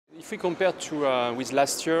If we compare to with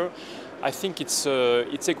last year, I think it's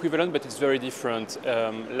equivalent, but it's very different.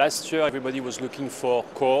 Last year, everybody was looking for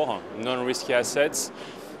core, non-risky assets.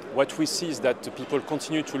 What we see is that people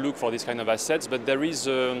continue to look for these kind of assets, but there is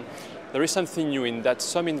something new in that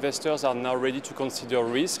some investors are now ready to consider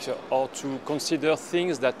risk or to consider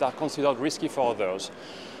things that are considered risky for others.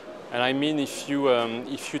 And I mean, if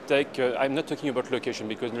you take, I'm not talking about location,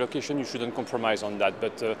 because location you shouldn't compromise on that,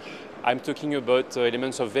 but I'm talking about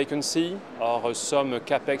elements of vacancy or some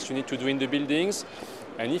capex you need to do in the buildings.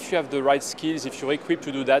 And if you have the right skills, if you're equipped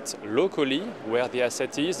to do that locally, where the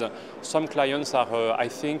asset is, some clients are, I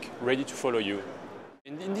think, ready to follow you.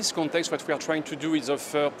 In this context, what we are trying to do is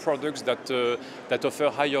offer products that offer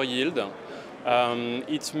higher yield.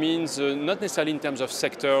 It means not necessarily in terms of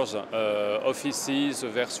sectors, offices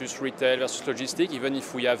versus retail versus logistics, even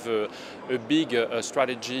if we have a big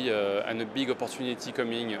strategy and a big opportunity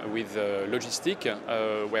coming with logistics,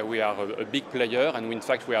 where we are a big player, and in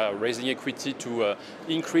fact we are raising equity to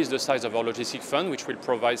increase the size of our logistics fund, which will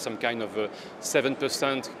provide some kind of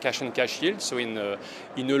 7% cash and cash yield. So in a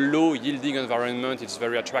low yielding environment, it's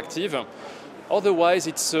very attractive. Otherwise,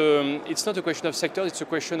 it's not a question of sector, it's a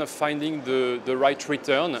question of finding the right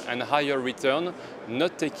return and higher return,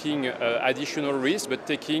 not taking additional risk, but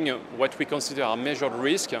taking what we consider a measured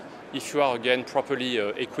risk. If you are, again, properly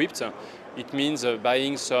equipped, it means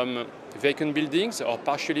buying some vacant buildings or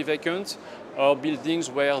partially vacant, or buildings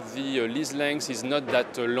where the lease length is not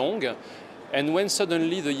that long, and when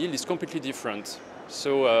suddenly the yield is completely different.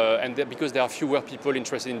 So, because there are fewer people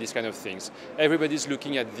interested in these kind of things. Everybody's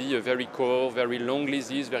looking at the very core, very long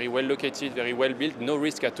leases, very well located, very well built, no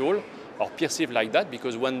risk at all, or perceived like that,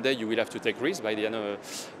 because one day you will have to take risks by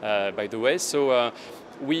the way. So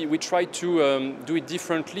we try to do it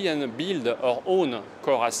differently and build our own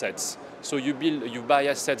core assets. So you buy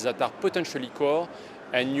assets that are potentially core,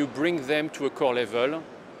 and you bring them to a core level.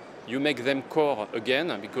 You make them core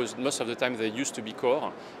again, because most of the time they used to be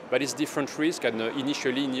core, but it's different risk and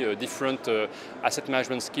initially different asset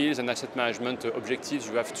management skills and asset management objectives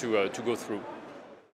you have to go through.